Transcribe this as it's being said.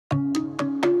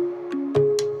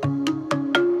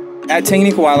At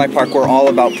Tanganyika Wildlife Park, we're all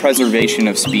about preservation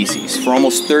of species. For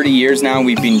almost 30 years now,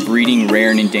 we've been breeding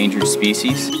rare and endangered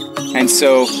species. And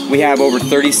so we have over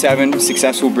 37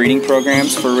 successful breeding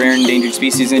programs for rare and endangered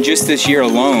species. And just this year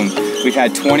alone, we've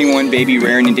had 21 baby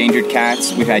rare and endangered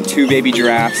cats, we've had 2 baby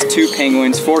giraffes, 2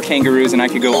 penguins, 4 kangaroos, and I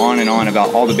could go on and on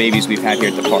about all the babies we've had here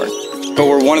at the park. But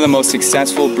we're one of the most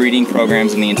successful breeding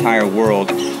programs in the entire world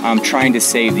trying to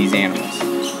save these animals.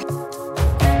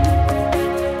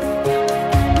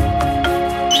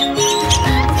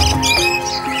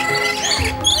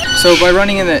 So by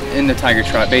running in the Tiger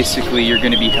Trot, basically you're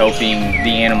going to be helping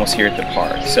the animals here at the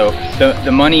park. So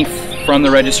the money from the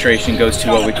registration goes to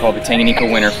what we call the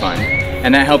Tanganyika Winter Fund,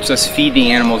 and that helps us feed the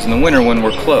animals in the winter when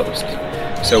we're closed.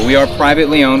 So we are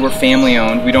privately owned, we're family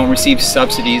owned, we don't receive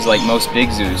subsidies like most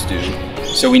big zoos do.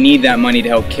 So we need that money to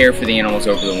help care for the animals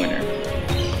over the winter.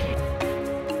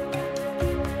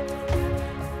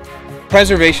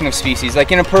 Preservation of species.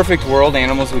 Like in a perfect world,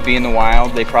 animals would be in the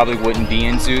wild. They probably wouldn't be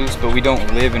in zoos, but we don't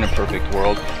live in a perfect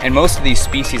world. And most of these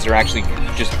species are actually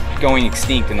just going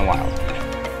extinct in the wild.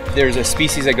 There's a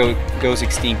species that goes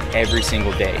extinct every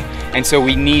single day. And so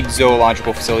we need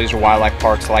zoological facilities or wildlife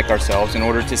parks like ourselves in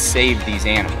order to save these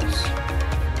animals.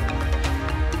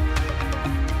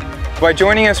 By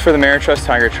joining us for the Ameritrust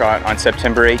Tiger Trot on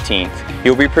September 18th,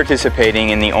 you'll be participating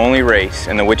in the only race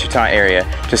in the Wichita area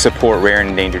to support rare and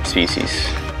endangered species.